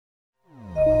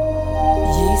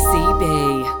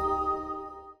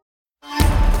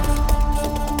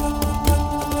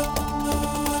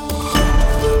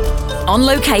On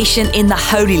location in the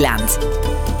Holy Land,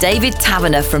 David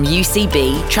Taverner from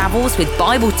UCB travels with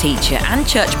Bible teacher and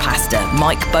church pastor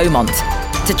Mike Beaumont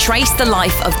to trace the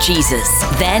life of Jesus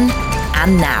then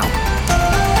and now.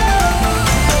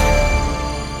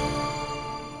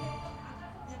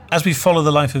 As we follow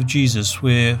the life of Jesus,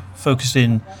 we're focused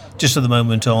in just at the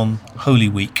moment on Holy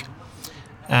Week.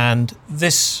 And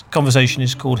this conversation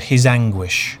is called His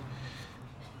Anguish.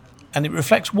 And it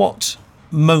reflects what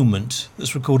moment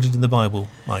that's recorded in the Bible,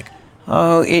 Mike?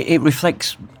 Oh, it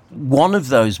reflects one of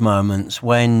those moments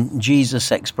when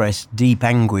Jesus expressed deep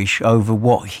anguish over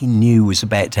what he knew was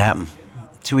about to happen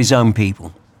to his own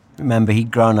people. Remember, he'd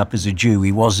grown up as a Jew,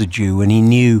 he was a Jew, and he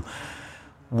knew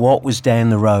what was down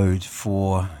the road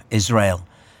for Israel.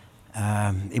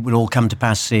 It would all come to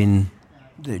pass in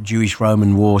the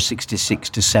Jewish-Roman War, 66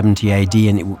 to 70 AD,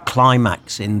 and it would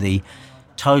climax in the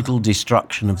total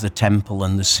destruction of the temple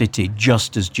and the city,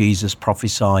 just as Jesus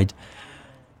prophesied.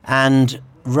 And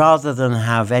rather than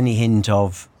have any hint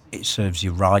of, it serves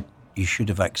you right, you should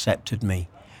have accepted me,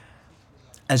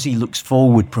 as he looks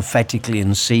forward prophetically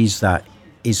and sees that,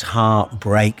 his heart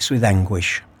breaks with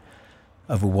anguish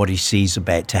over what he sees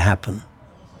about to happen.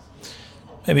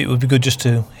 Maybe it would be good just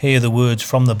to hear the words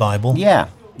from the Bible. Yeah,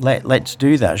 let's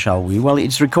do that, shall we? Well,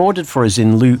 it's recorded for us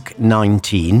in Luke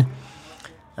 19,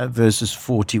 verses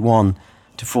 41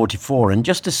 to 44. And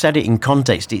just to set it in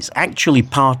context, it's actually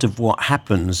part of what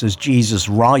happens as Jesus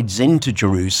rides into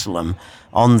Jerusalem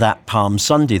on that Palm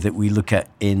Sunday that we look at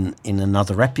in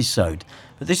another episode.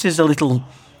 But this is a little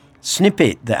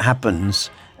snippet that happens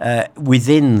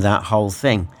within that whole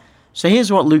thing. So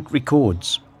here's what Luke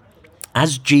records.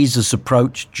 As Jesus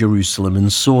approached Jerusalem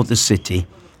and saw the city,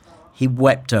 he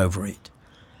wept over it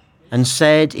and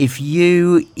said, "If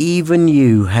you, even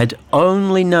you, had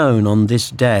only known on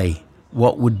this day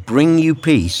what would bring you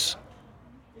peace,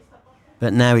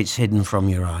 but now it's hidden from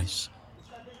your eyes.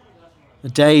 The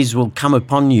days will come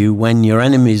upon you when your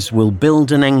enemies will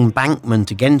build an embankment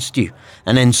against you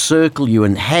and encircle you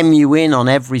and hem you in on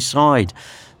every side.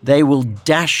 They will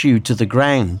dash you to the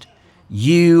ground,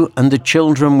 you and the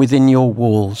children within your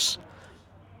walls.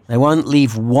 They won't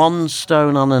leave one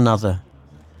stone on another,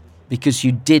 because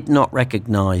you did not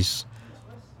recognize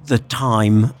the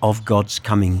time of God's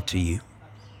coming to you."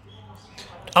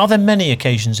 Are there many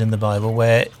occasions in the Bible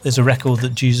where there's a record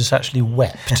that Jesus actually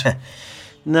wept?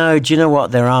 No, do you know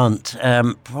what? There aren't.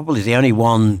 Probably the only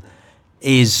one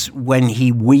is when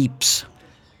he weeps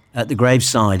at the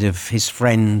graveside of his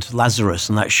friend Lazarus,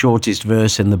 and that shortest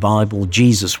verse in the Bible,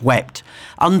 Jesus wept,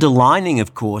 underlining,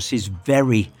 of course, his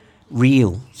very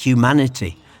real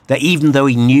humanity. That even though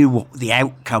he knew what the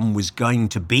outcome was going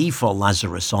to be for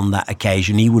Lazarus on that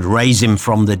occasion, he would raise him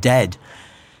from the dead,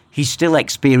 he still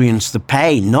experienced the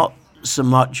pain, not so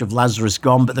much of Lazarus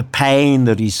gone, but the pain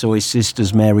that he saw his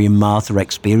sisters Mary and Martha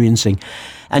experiencing.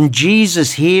 And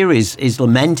Jesus here is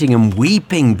lamenting and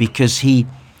weeping because he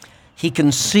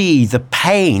can see the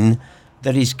pain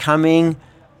that is coming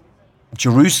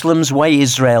Jerusalem's way,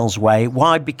 Israel's way.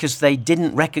 Why? Because they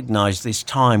didn't recognize this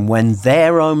time when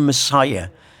their own Messiah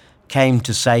came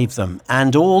to save them.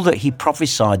 And all that he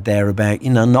prophesied there about,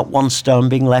 not one stone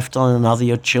being left on another,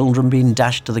 your children being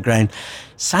dashed to the ground.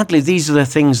 Sadly, these are the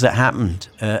things that happened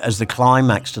as the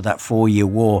climax to that 4-year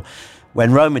war,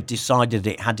 when Rome had decided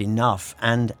it had enough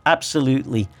and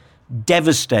absolutely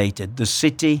devastated the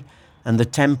city and the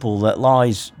temple that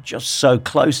lies just so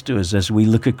close to us as we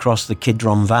look across the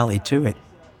Kidron Valley to it.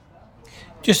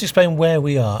 Just explain where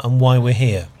we are and why we're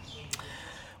here.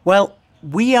 Well,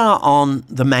 we are on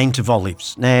the Mount of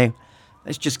Olives. Now,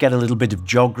 let's just get a little bit of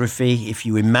geography. If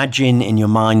you imagine in your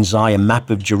mind's eye a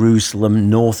map of Jerusalem,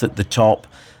 north at the top,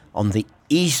 on the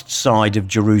east side of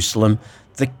Jerusalem,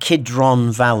 the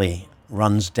Kidron Valley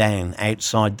runs down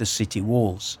outside the city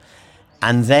walls.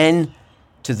 And then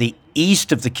to the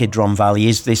east of the Kidron Valley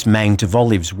is this Mount of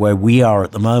Olives where we are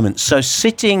at the moment. So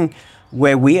sitting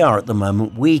where we are at the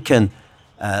moment, we can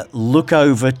look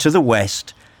over to the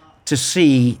west to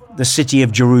see the city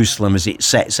of Jerusalem as it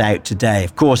sets out today.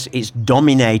 Of course, it's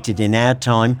dominated in our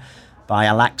time by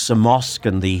Al-Aqsa Mosque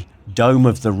and the Dome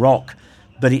of the Rock,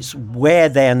 but it's where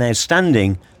they are now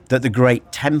standing that the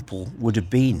great temple would have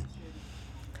been.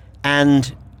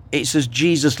 And it's as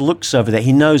Jesus looks over there,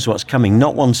 he knows what's coming.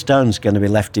 Not one stone's going to be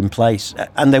left in place.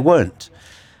 And they weren't.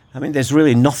 I mean, there's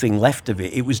really nothing left of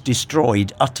it. It was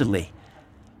destroyed utterly.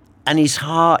 And his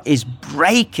heart is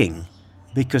breaking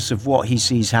because of what he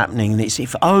sees happening. And it's,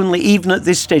 if only, even at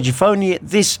this stage, if only at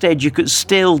this stage you could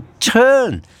still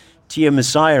turn to your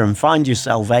Messiah and find your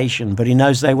salvation. But he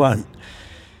knows they won't.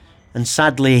 And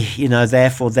sadly,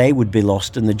 therefore they would be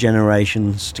lost in the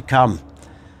generations to come.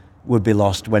 would be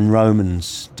lost when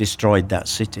Romans destroyed that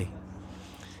city.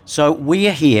 So we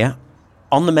are here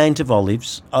on the Mount of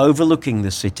Olives, overlooking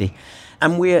the city,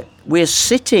 and we're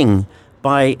sitting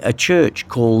by a church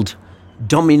called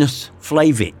Dominus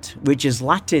Flavit, which is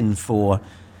Latin for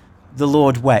the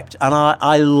Lord wept. And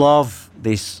I love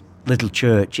this little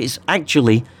church. It's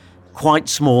actually quite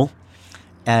small.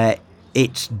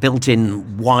 It's built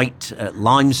in white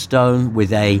limestone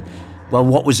with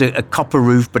what was a copper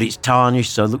roof, but it's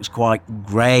tarnished, so it looks quite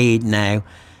grey now.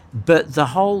 But the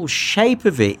whole shape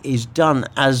of it is done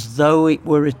as though it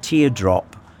were a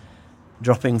teardrop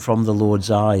dropping from the Lord's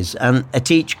eyes. And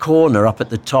at each corner up at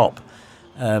the top,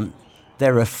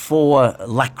 there are 4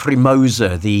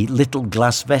 lacrimosa, the little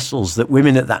glass vessels that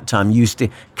women at that time used to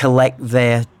collect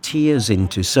their tears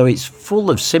into. So it's full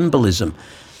of symbolism.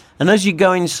 And as you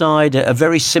go inside, a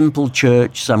very simple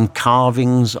church, some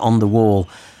carvings on the wall.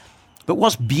 But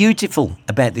what's beautiful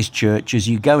about this church, as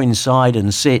you go inside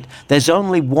and sit, there's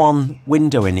only one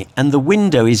window in it, and the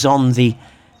window is on the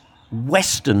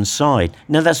western side.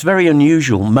 Now, that's very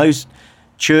unusual. Most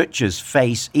churches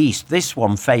face east. This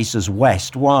one faces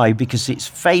west. Why? Because it's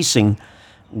facing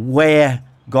where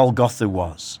Golgotha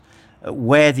was,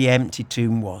 where the empty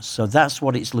tomb was. So that's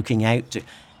what it's looking out to.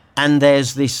 And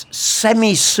there's this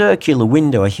semicircular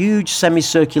window, a huge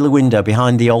semicircular window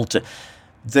behind the altar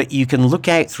that you can look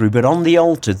out through. But on the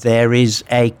altar, there is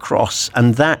a cross.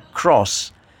 And that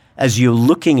cross, as you're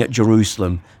looking at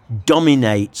Jerusalem,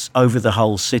 dominates over the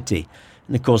whole city.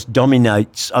 And of course,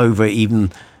 dominates over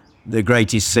even the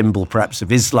greatest symbol, perhaps,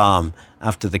 of Islam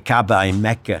after the Kaaba in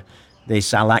Mecca,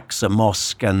 this Al-Aqsa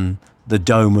Mosque and the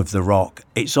Dome of the Rock.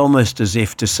 It's almost as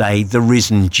if to say the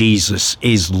risen Jesus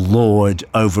is Lord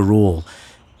over all.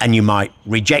 And you might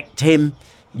reject him,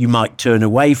 you might turn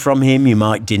away from him, you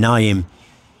might deny him,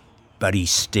 but he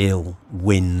still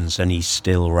wins and he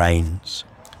still reigns.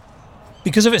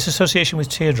 Because of its association with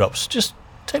teardrops, just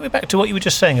take me back to what you were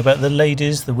just saying about the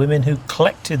ladies, the women who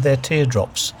collected their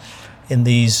teardrops in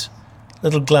these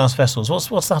little glass vessels.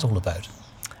 What's that all about?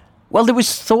 Well, there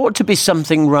was thought to be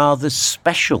something rather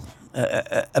special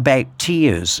about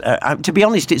tears. To be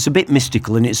honest, it's a bit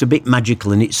mystical and it's a bit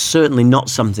magical, and it's certainly not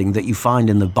something that you find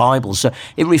in the Bible. So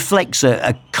it reflects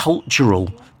a cultural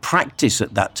practice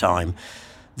at that time,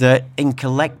 that in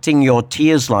collecting your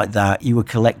tears like that, you were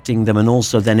collecting them and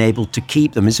also then able to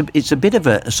keep them. It's a bit of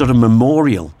a sort of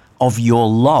memorial of your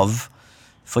love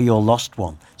for your lost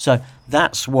one. So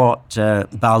that's what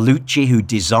Barlucci, who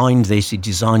designed this, he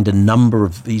designed a number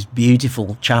of these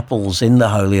beautiful chapels in the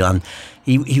Holy Land.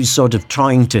 He was sort of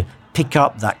trying to pick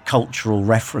up that cultural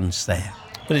reference there.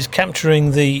 But it's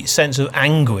capturing the sense of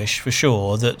anguish, for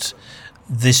sure, that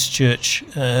this church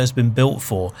has been built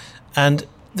for. And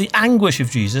the anguish of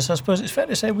Jesus, I suppose it's fair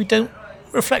to say we don't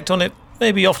reflect on it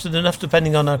maybe often enough,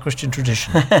 depending on our Christian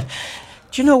tradition.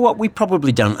 Do you know what? We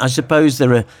probably don't. I suppose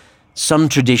there are some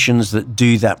traditions that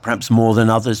do that perhaps more than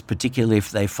others, particularly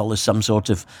if they follow some sort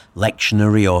of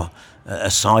lectionary or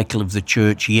a cycle of the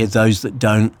church year. Those that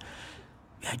don't,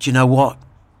 do you know what?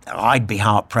 I'd be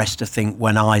hard-pressed to think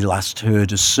when I last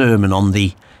heard a sermon on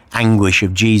the anguish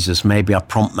of Jesus. Maybe I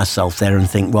prompt myself there and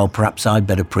think, well, perhaps I'd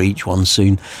better preach one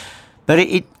soon. But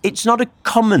it's not a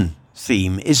common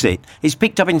theme, is it? It's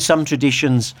picked up in some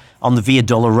traditions on the Via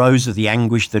Dolorosa, the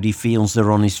anguish that he feels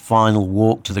there on his final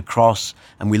walk to the cross,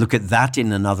 and we look at that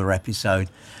in another episode.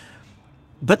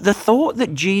 But the thought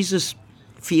that Jesus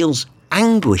feels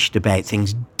anguished about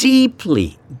things,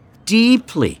 deeply,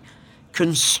 deeply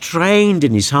constrained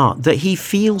in his heart, that he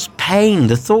feels pain,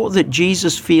 the thought that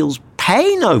Jesus feels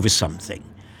pain over something,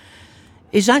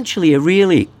 is actually a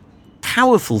really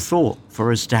powerful thought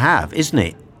for us to have, isn't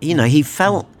it? You know, he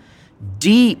felt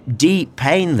deep, deep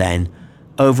pain then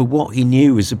over what he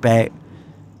knew was about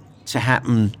to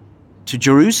happen to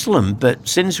Jerusalem. But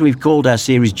since we've called our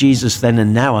series Jesus Then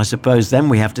and Now, I suppose then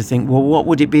we have to think, well, what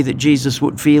would it be that Jesus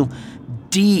would feel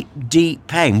deep, deep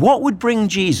pain? What would bring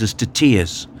Jesus to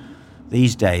tears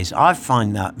these days? I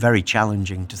find that very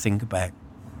challenging to think about.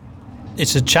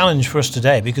 It's a challenge for us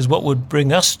today, because what would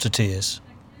bring us to tears?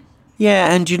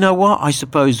 Yeah, and you know what? I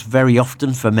suppose very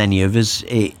often for many of us,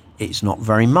 it's not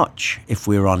very much, if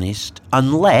we're honest,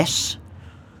 unless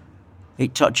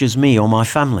it touches me or my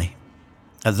family.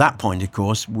 At that point, of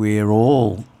course, we're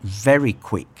all very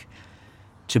quick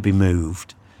to be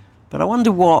moved. But I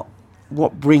wonder what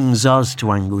brings us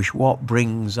to anguish, what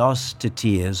brings us to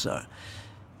tears.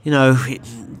 You know,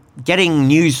 getting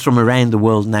news from around the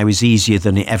world now is easier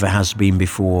than it ever has been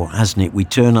before, hasn't it? We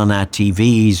turn on our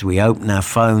TVs, we open our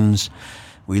phones,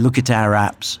 we look at our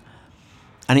apps,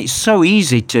 and it's so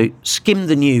easy to skim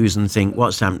the news and think,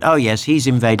 what's happened? Oh, yes, he's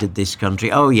invaded this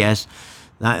country. Oh, yes,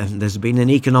 There's been an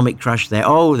economic crash there.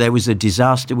 Oh, there was a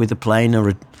disaster with a plane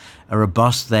or a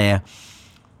bus there.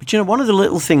 But one of the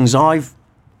little things I've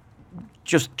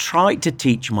just tried to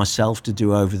teach myself to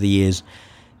do over the years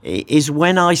is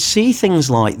when I see things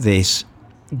like this,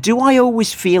 do I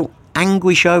always feel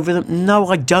anguish over them? No,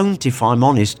 I don't, if I'm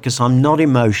honest, because I'm not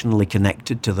emotionally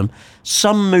connected to them.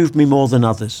 Some move me more than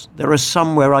others. There are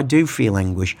some where I do feel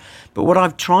anguish. But what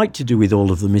I've tried to do with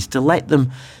all of them is to let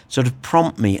them sort of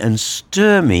prompt me and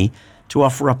stir me to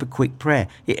offer up a quick prayer.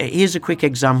 Here's a quick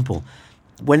example.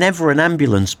 Whenever an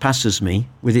ambulance passes me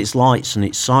with its lights and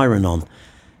its siren on,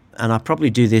 and I probably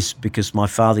do this because my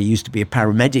father used to be a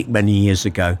paramedic many years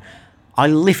ago, I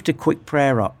lift a quick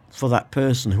prayer up for that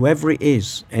person, whoever it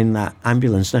is in that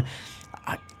ambulance.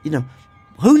 Now,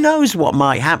 who knows what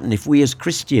might happen if we as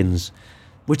Christians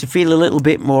were to feel a little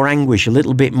bit more anguish, a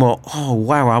little bit more, oh,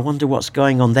 wow, I wonder what's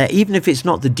going on there. Even if it's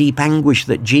not the deep anguish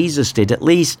that Jesus did, at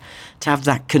least to have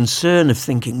that concern of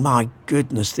thinking, my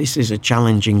goodness, this is a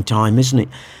challenging time, isn't it?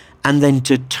 And then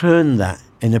to turn that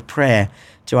in a prayer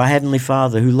to our Heavenly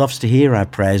Father, who loves to hear our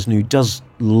prayers and who does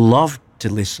love to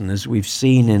listen, as we've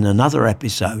seen in another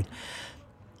episode.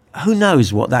 Who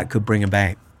knows what that could bring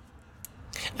about?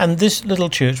 And this little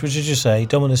church, which, as you say,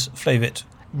 Dominus Flevit,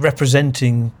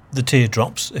 representing the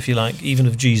teardrops, if you like, even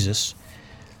of Jesus,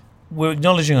 we're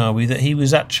acknowledging, are we, that he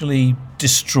was actually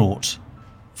distraught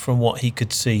from what he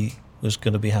could see was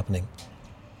going to be happening?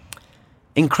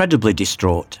 Incredibly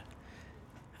distraught.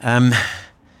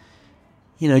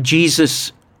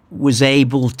 Jesus was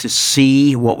able to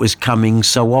see what was coming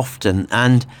so often,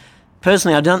 and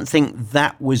personally, I don't think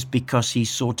that was because he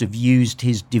sort of used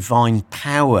his divine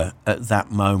power at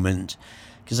that moment,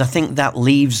 because I think that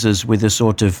leaves us with a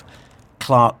sort of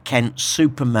Clark Kent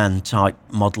Superman type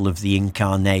model of the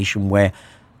incarnation, where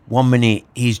one minute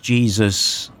he's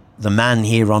Jesus, the man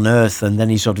here on earth, and then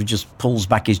he sort of just pulls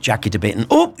back his jacket a bit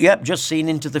and, just seen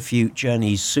into the future, and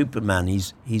he's Superman,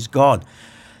 he's God.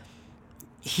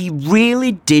 He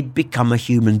really did become a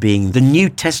human being. The New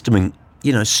Testament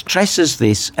stresses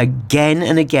this again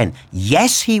and again.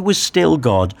 Yes, he was still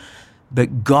God,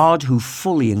 but God who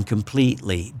fully and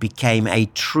completely became a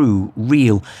true,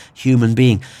 real human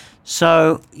being.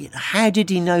 So how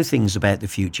did he know things about the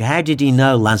future? How did he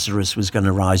know Lazarus was going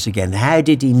to rise again? How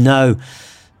did he know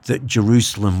that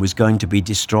Jerusalem was going to be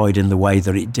destroyed in the way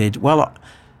that it did? Well,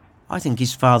 I think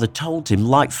his Father told him,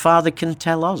 like Father can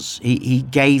tell us. He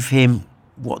gave him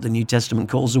what the New Testament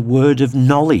calls a word of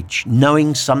knowledge,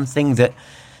 knowing something that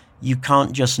you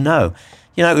can't just know.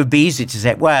 It would be easy to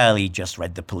say, well, he just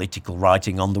read the political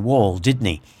writing on the wall, didn't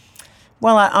he?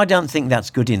 Well, I don't think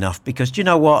that's good enough, because do you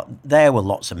know what? There were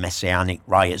lots of messianic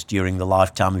riots during the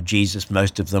lifetime of Jesus.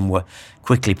 Most of them were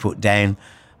quickly put down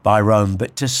by Rome.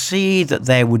 But to see that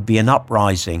there would be an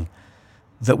uprising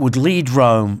that would lead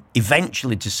Rome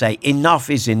eventually to say,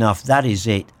 enough is enough, that is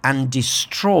it, and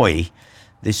destroy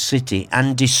this city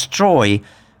and destroy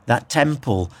that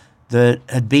temple that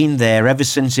had been there ever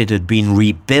since it had been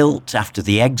rebuilt after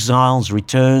the exiles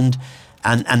returned,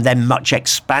 and then much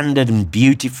expanded and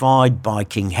beautified by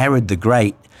King Herod the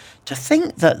Great. To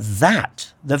think that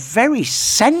the very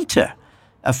center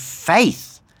of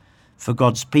faith for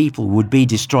God's people would be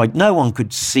destroyed. No one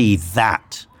could see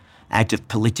that out of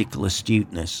political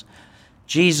astuteness.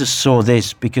 Jesus saw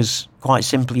this because, quite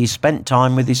simply, he spent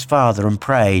time with his Father and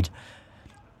prayed,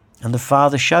 and the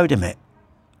Father showed him it,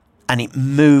 and it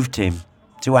moved him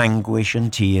to anguish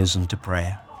and tears and to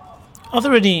prayer. Are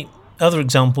there any other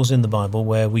examples in the Bible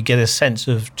where we get a sense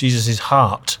of Jesus'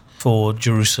 heart for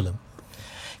Jerusalem?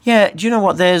 Yeah, do you know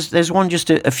what? There's one just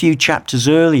a few chapters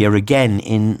earlier, again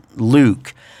in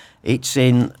Luke. It's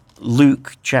in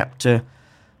Luke chapter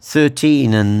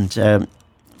 13 and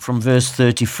from verse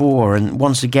 34. And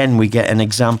once again, we get an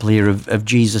example here of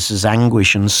Jesus'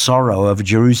 anguish and sorrow over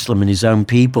Jerusalem and his own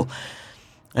people.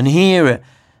 And here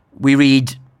we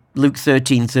read Luke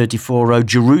 13:34, "O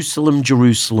Jerusalem,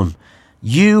 Jerusalem,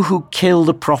 you who kill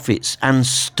the prophets and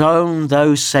stone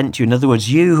those sent to you." In other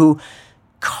words, you who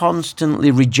constantly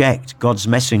reject God's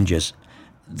messengers.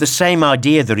 The same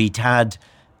idea that he'd had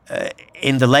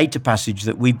in the later passage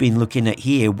that we've been looking at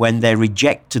here, when they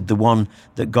rejected the one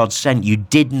that God sent. You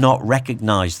did not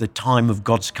recognize the time of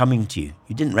God's coming to you.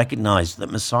 You didn't recognize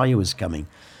that Messiah was coming.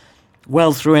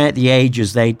 Well, throughout the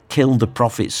ages, they killed the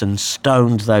prophets and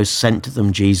stoned those sent to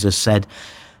them, Jesus said.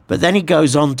 But then he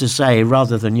goes on to say,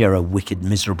 rather than you're a wicked,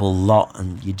 miserable lot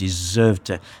and you deserve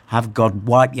to have God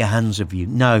wipe your hands of you.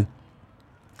 No.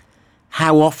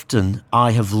 How often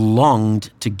I have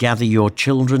longed to gather your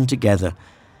children together,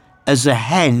 as a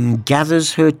hen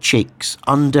gathers her chicks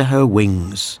under her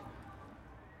wings.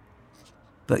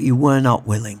 But you were not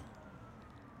willing.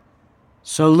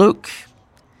 So look,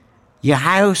 your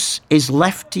house is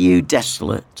left to you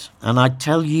desolate, and I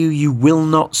tell you, you will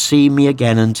not see me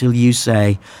again until you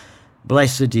say,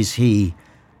 blessed is he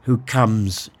who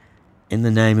comes in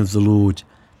the name of the Lord.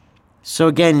 So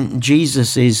again,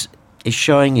 Jesus is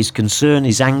showing his concern,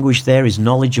 his anguish there, his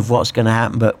knowledge of what's going to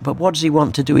happen. But what does he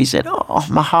want to do? He said, oh,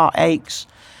 my heart aches.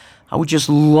 I would just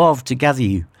love to gather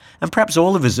you. And perhaps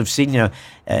all of us have seen,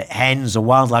 hens or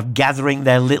wildlife gathering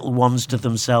their little ones to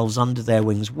themselves under their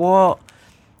wings. What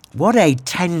a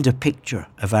tender picture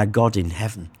of our God in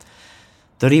heaven,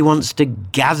 that he wants to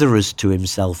gather us to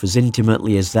himself as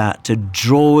intimately as that, to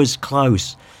draw us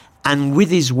close, and with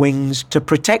his wings to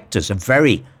protect us. A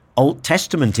very Old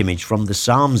Testament image from the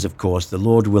Psalms, of course. The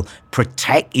Lord will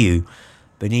protect you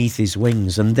beneath his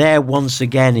wings. And there once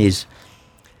again is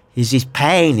his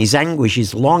pain, his anguish,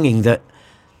 his longing that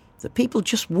people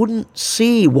just wouldn't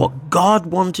see what God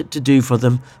wanted to do for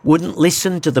them, wouldn't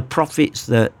listen to the prophets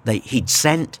that he'd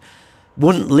sent,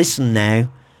 wouldn't listen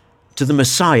now to the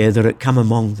Messiah that had come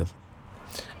among them.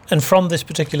 And from this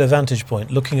particular vantage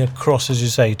point, looking across, as you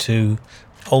say, to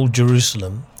Old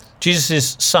Jerusalem,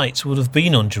 Jesus' sights would have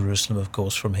been on Jerusalem, of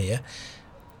course, from here.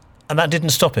 And that didn't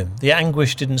stop him. The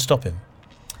anguish didn't stop him.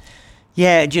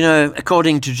 Yeah,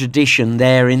 according to tradition,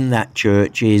 there in that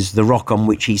church is the rock on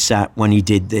which he sat when he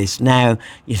did this. Now,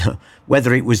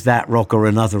 whether it was that rock or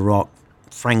another rock,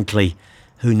 frankly,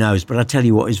 who knows? But I tell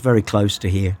you what, it's very close to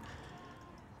here.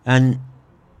 And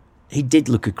he did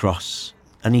look across,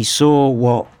 and he saw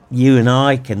what you and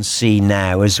I can see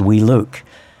now as we look.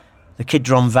 The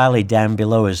Kidron Valley down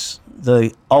below us,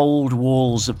 the old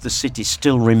walls of the city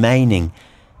still remaining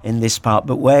in this part,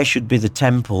 but where should be the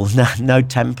temple? No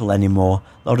temple anymore.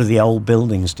 A lot of the old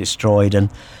buildings destroyed, and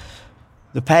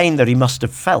the pain that he must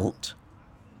have felt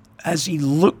as he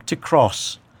looked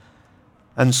across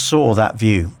and saw that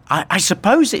view. I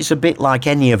suppose it's a bit like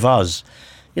any of us.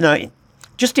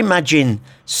 Just imagine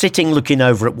sitting looking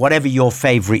over at whatever your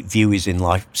favourite view is in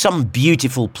life, some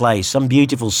beautiful place, some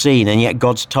beautiful scene, and yet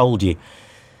God's told you,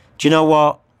 do you know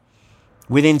what?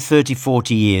 Within 30,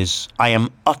 40 years, I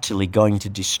am utterly going to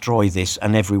destroy this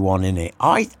and everyone in it.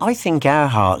 I think our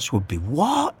hearts would be,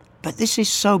 what? But this is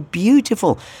so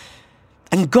beautiful.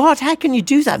 And God, how can you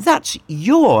do that? That's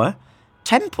your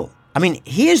temple. I mean,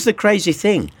 here's the crazy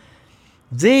thing.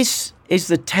 This is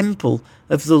the temple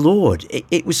of the Lord.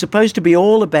 It was supposed to be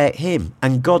all about him.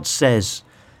 And God says,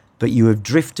 but you have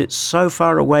drifted so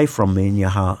far away from me in your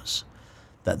hearts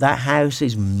that house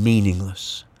is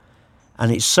meaningless.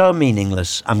 And it's so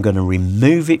meaningless, I'm going to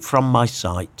remove it from my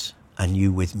sight and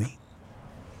you with me.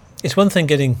 It's one thing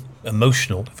getting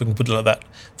emotional, if we can put it like that,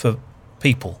 for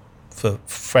people, for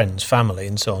friends, family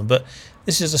and so on. But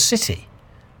this is a city.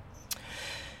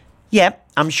 Yeah,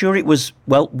 I'm sure it was,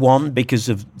 well, one, because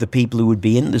of the people who would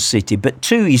be in the city. But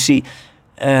two, you see,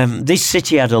 this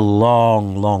city had a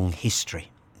long, long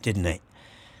history, didn't it?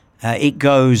 It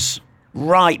goes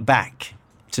right back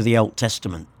to the Old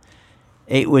Testament.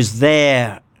 It was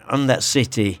there on that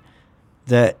city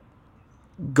that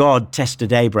God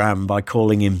tested Abraham by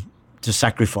calling him to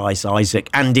sacrifice Isaac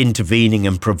and intervening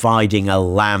and providing a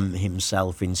lamb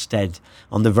himself instead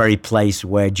on the very place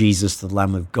where Jesus, the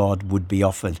Lamb of God, would be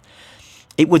offered.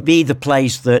 It would be the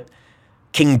place that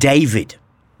King David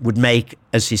would make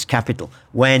as his capital.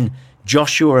 When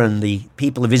Joshua and the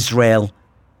people of Israel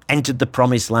entered the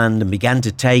promised land and began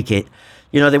to take it,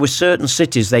 there were certain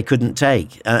cities they couldn't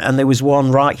take. And there was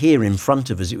one right here in front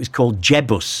of us. It was called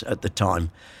Jebus at the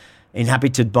time,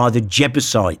 inhabited by the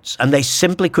Jebusites. And they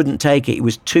simply couldn't take it. It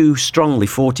was too strongly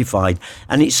fortified.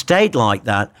 And it stayed like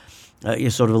that,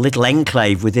 sort of a little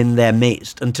enclave within their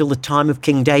midst, until the time of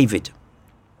King David.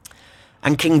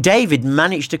 And King David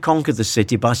managed to conquer the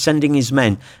city by sending his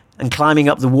men and climbing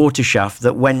up the water shaft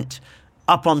that went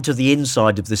up onto the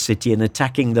inside of the city and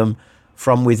attacking them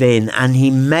from within. And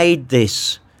he made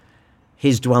this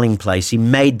his dwelling place. He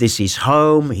made this his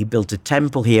home. He built a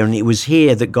temple here, and it was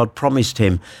here that God promised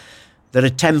him that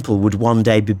a temple would one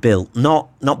day be built,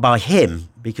 not by him,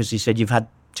 because he said, you've had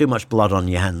too much blood on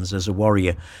your hands as a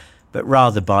warrior, but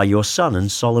rather by your son.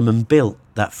 And Solomon built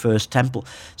that first temple.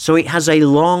 So it has a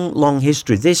long, long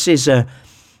history. This is a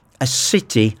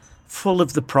city full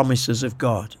of the promises of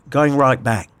God, going right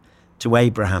back to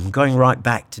Abraham, going right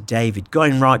back to David,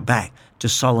 going right back to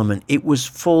Solomon. It was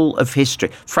full of history,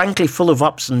 frankly full of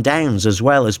ups and downs, as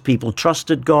well as people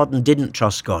trusted God and didn't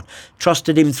trust God,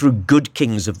 trusted him through good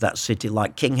kings of that city,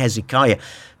 like King Hezekiah,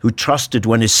 who trusted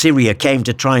when Assyria came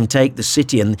to try and take the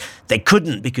city, and they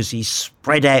couldn't because he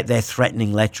spread out their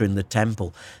threatening letter in the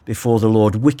temple before the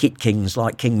Lord. Wicked kings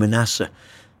like King Manasseh,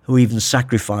 who even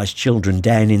sacrificed children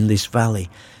down in this valley.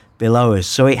 below us.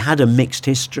 So it had a mixed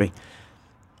history.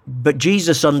 But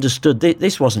Jesus understood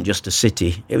this wasn't just a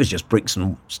city. It was just bricks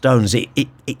and stones. It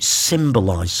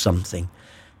symbolized something.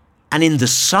 And in the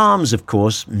Psalms, of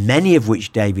course, many of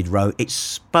which David wrote, it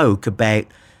spoke about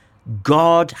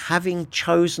God having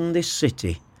chosen this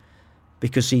city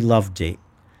because he loved it,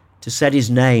 to set his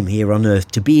name here on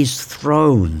earth, to be his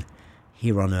throne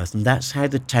here on earth. And that's how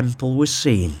the temple was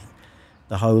seen,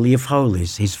 the Holy of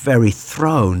Holies, his very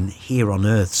throne here on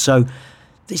earth. So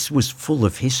this was full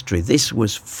of history. This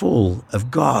was full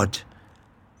of God.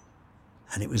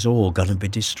 And it was all going to be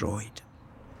destroyed.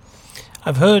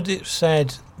 I've heard it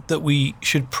said that we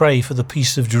should pray for the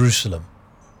peace of Jerusalem.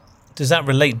 Does that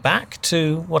relate back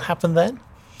to what happened then?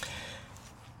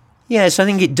 Yes, I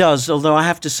think it does, although I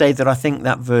have to say that I think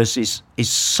that verse is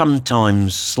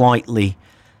sometimes slightly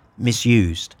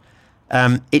misused.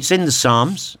 It's in the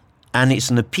Psalms, and it's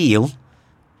an appeal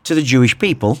to the Jewish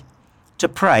people to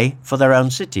pray for their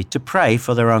own city, to pray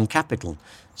for their own capital.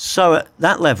 So at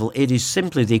that level, it is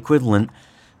simply the equivalent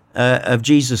of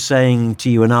Jesus saying to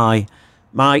you and I,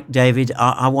 Mike, David,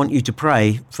 I want you to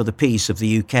pray for the peace of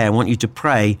the UK. I want you to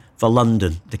pray for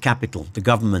London, the capital, the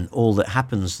government, all that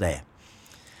happens there.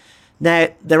 Now,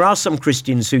 there are some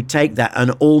Christians who take that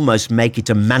and almost make it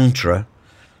a mantra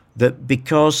that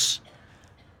because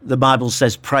the Bible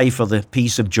says pray for the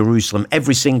peace of Jerusalem,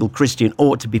 every single Christian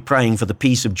ought to be praying for the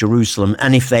peace of Jerusalem.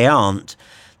 And if they aren't,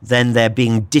 then they're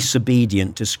being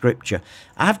disobedient to Scripture.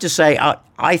 I have to say,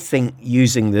 I think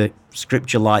using the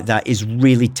Scripture like that is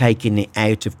really taking it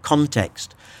out of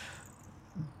context.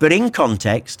 But in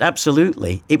context,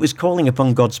 absolutely, it was calling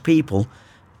upon God's people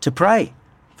to pray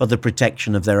for the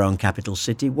protection of their own capital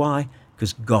city. Why?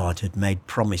 Because God had made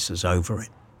promises over it.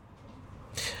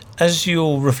 As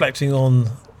you're reflecting on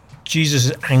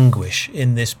Jesus' anguish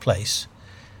in this place,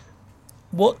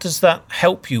 what does that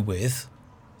help you with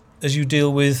as you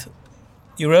deal with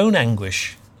your own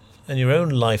anguish and your own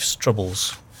life's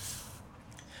troubles?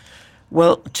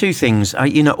 Well, two things.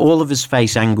 All of us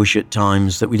face anguish at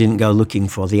times that we didn't go looking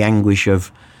for. The anguish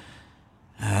of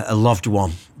a loved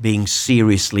one being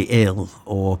seriously ill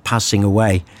or passing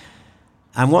away.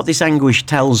 And what this anguish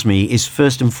tells me is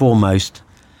first and foremost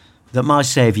that my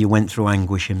Saviour went through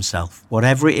anguish himself.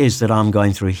 Whatever it is that I'm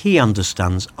going through, he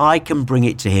understands. I can bring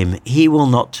it to him. He will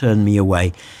not turn me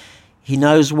away. He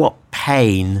knows what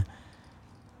pain,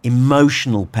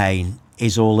 emotional pain,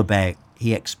 is all about.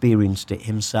 He experienced it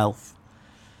himself.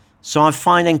 So I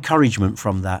find encouragement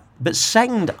from that. But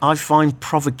second, I find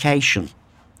provocation,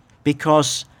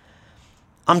 because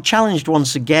I'm challenged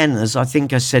once again, as I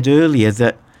think I said earlier,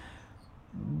 that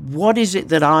what is it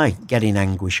that I get in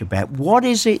anguish about? What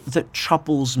is it that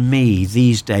troubles me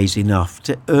these days enough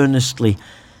to earnestly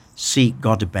seek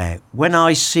God about? When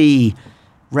I see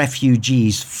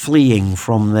refugees fleeing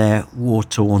from their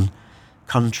war-torn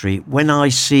country, when I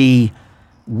see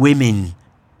women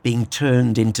being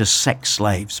turned into sex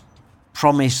slaves,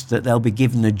 promised that they'll be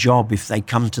given a job if they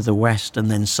come to the West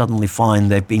and then suddenly find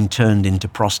they've been turned into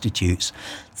prostitutes.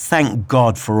 Thank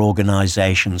God for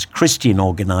organisations, Christian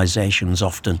organisations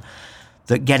often,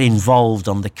 that get involved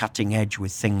on the cutting edge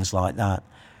with things like that.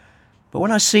 But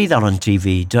when I see that on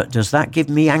TV, does that give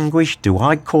me anguish? Do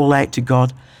I call out to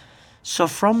God? So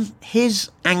from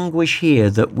his anguish here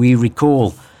that we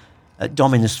recall at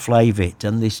Dominus Flavit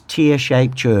and this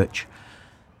tear-shaped church,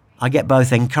 I get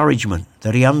both encouragement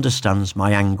that he understands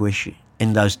my anguish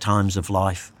in those times of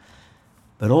life,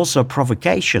 but also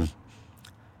provocation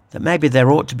that maybe there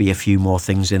ought to be a few more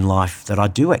things in life that I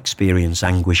do experience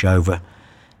anguish over,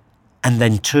 and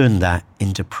then turn that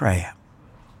into prayer.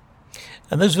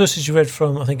 And those verses you read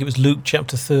from, I think it was Luke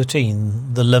chapter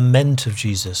 13, the lament of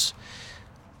Jesus,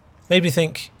 made me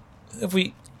think, have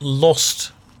we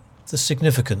lost the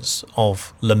significance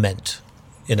of lament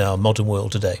in our modern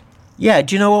world today? Yeah,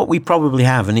 do you know what? We probably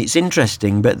have, and it's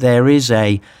interesting, but there is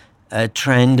a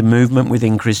trend, a movement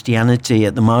within Christianity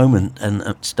at the moment, and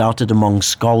it started among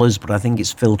scholars, but I think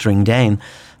it's filtering down,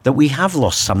 that we have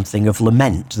lost something of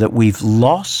lament, that we've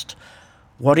lost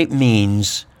what it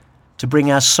means to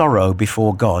bring our sorrow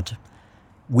before God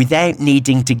without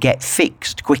needing to get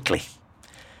fixed quickly,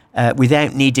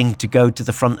 without needing to go to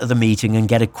the front of the meeting and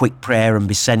get a quick prayer and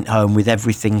be sent home with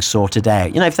everything sorted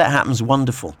out. If that happens,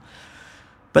 wonderful.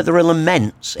 But there are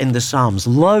laments in the Psalms,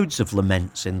 loads of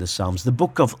laments in the Psalms. The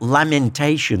book of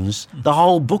Lamentations, the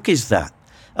whole book is that.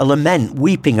 A lament,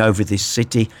 weeping over this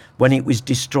city when it was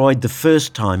destroyed the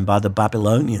first time by the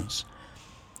Babylonians.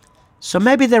 So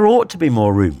maybe there ought to be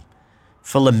more room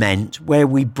for lament, where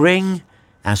we bring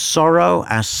our sorrow,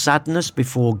 our sadness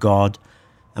before God,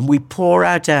 and we pour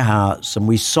out our hearts and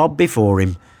we sob before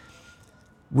him.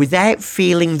 without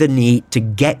feeling the need to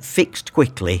get fixed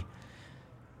quickly,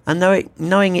 and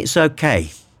knowing it's okay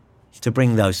to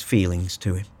bring those feelings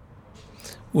to him.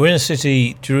 We're in a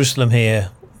city, Jerusalem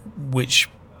here, which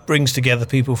brings together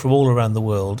people from all around the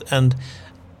world, and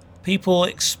people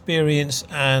experience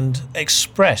and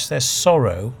express their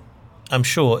sorrow, I'm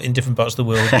sure, in different parts of the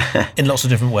world in lots of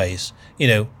different ways. You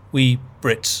know, we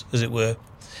Brits, as it were,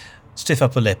 stiff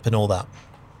upper lip and all that.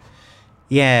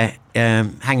 Yeah,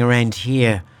 hang around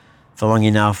here for long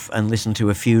enough and listen to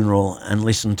a funeral and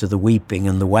listen to the weeping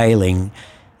and the wailing,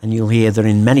 and you'll hear that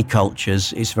in many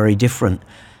cultures it's very different.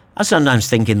 I sometimes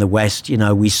think in the West, you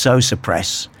know, we so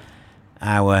suppress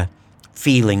our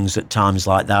feelings at times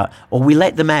like that, or we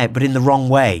let them out, but in the wrong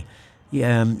way.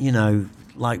 You know,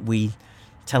 like we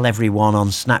tell everyone on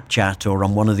Snapchat or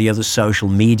on one of the other social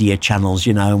media channels,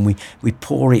 you know, and we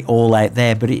pour it all out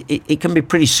there, but it can be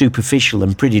pretty superficial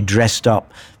and pretty dressed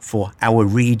up for our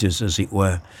readers, as it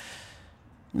were.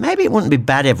 Maybe it wouldn't be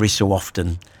bad every so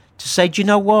often to say, do you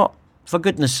know what, for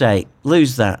goodness sake,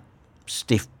 lose that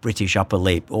stiff British upper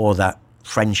lip, or that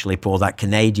French lip, or that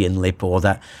Canadian lip, or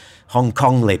that Hong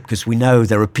Kong lip, because we know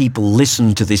there are people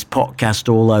listening to this podcast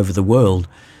all over the world.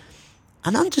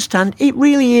 And understand, it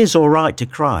really is all right to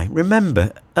cry.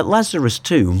 Remember, at Lazarus'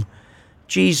 tomb,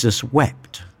 Jesus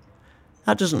wept.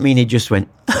 That doesn't mean he just went,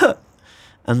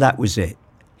 and that was it.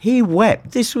 He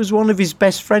wept. This was one of his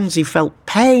best friends. He felt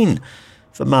pain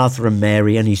for Martha and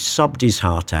Mary, and he sobbed his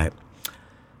heart out.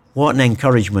 What an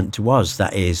encouragement to us,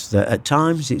 that is, that at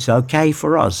times it's okay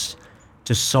for us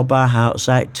to sob our hearts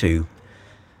out too.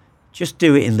 Just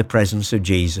do it in the presence of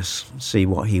Jesus and see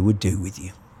what he would do with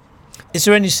you. Is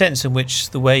there any sense in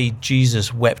which the way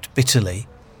Jesus wept bitterly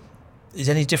is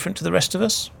any different to the rest of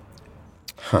us?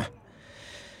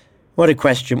 What a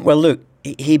question. Well, look,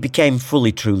 he became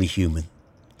fully, truly human.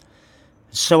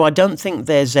 So I don't think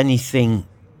there's anything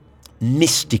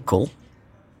mystical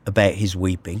about his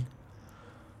weeping.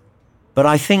 But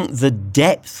I think the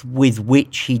depth with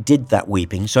which he did that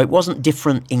weeping, so it wasn't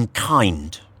different in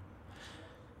kind.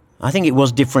 I think it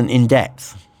was different in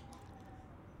depth,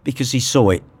 because he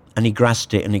saw it and he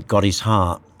grasped it and it got his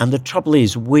heart. And the trouble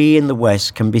is, we in the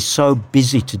West can be so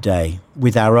busy today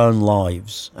with our own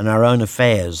lives and our own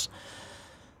affairs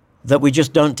that we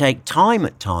just don't take time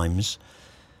at times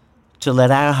to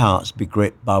let our hearts be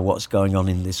gripped by what's going on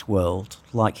in this world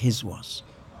like his was.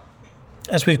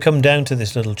 As we've come down to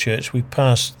this little church, we've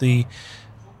passed the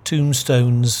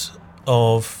tombstones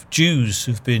of Jews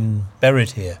who've been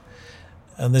buried here.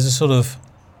 And there's a sort of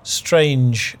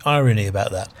strange irony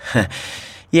about that.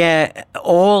 Yeah,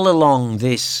 all along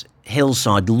this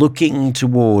hillside, looking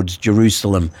towards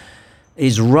Jerusalem,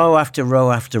 is row after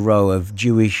row after row of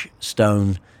Jewish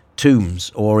stone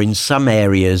tombs, or in some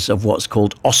areas of what's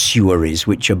called ossuaries,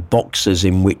 which are boxes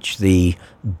in which the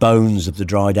bones of the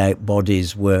dried out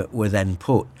bodies were then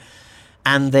put.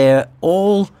 And they're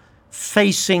all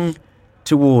facing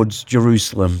towards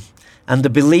Jerusalem. And the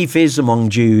belief is among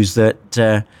Jews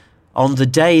that on the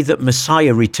day that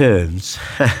Messiah returns,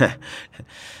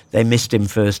 they missed him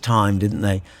first time, didn't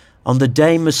they? On the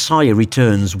day Messiah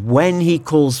returns, when he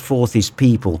calls forth his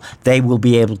people, they will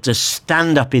be able to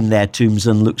stand up in their tombs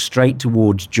and look straight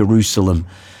towards Jerusalem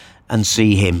and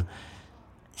see him.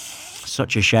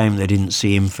 Such a shame they didn't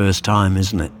see him first time,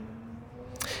 isn't it?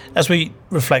 As we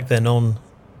reflect then on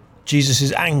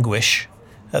Jesus' anguish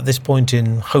at this point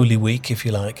in Holy Week, if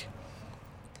you like,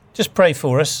 just pray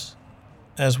for us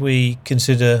as we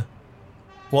consider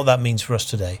what that means for us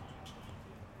today.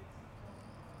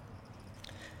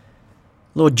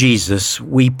 Lord Jesus,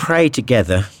 we pray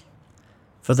together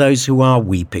for those who are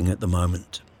weeping at the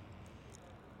moment,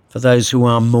 for those who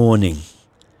are mourning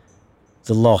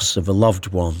the loss of a loved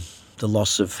one, the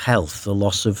loss of health, the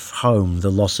loss of home,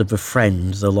 the loss of a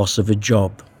friend, the loss of a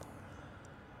job.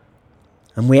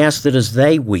 And we ask that as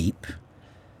they weep,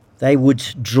 they would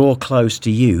draw close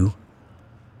to you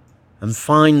and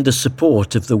find the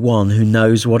support of the one who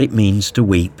knows what it means to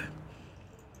weep,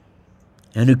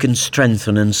 and who can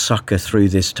strengthen and succour through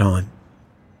this time.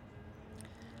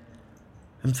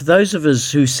 And for those of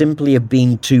us who simply have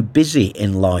been too busy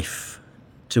in life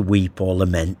to weep or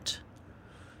lament,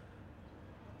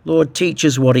 Lord, teach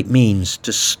us what it means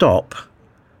to stop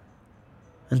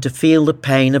and to feel the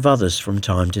pain of others from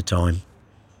time to time,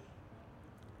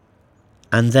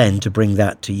 and then to bring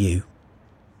that to you.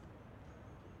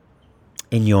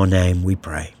 In your name we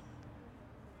pray.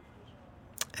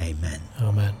 Amen.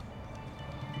 Amen.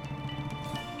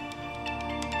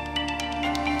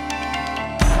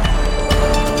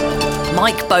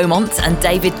 Mike Beaumont and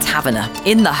David Taverner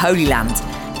in the Holy Land,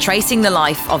 tracing the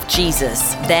life of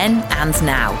Jesus then and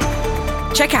now.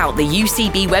 Check out the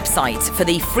UCB website for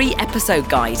the free episode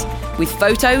guide with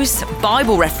photos,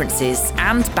 Bible references,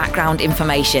 and background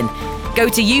information. Go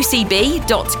to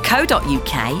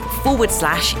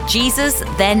ucb.co.uk/Jesus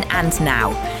Then and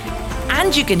Now.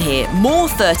 And you can hear more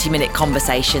 30-minute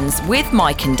conversations with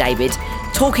Mike and David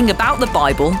talking about the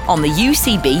Bible on the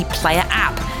UCB Player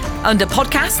app. Under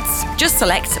podcasts, just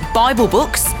select Bible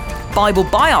Books, Bible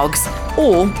Biogs,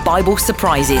 or Bible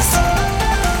Surprises.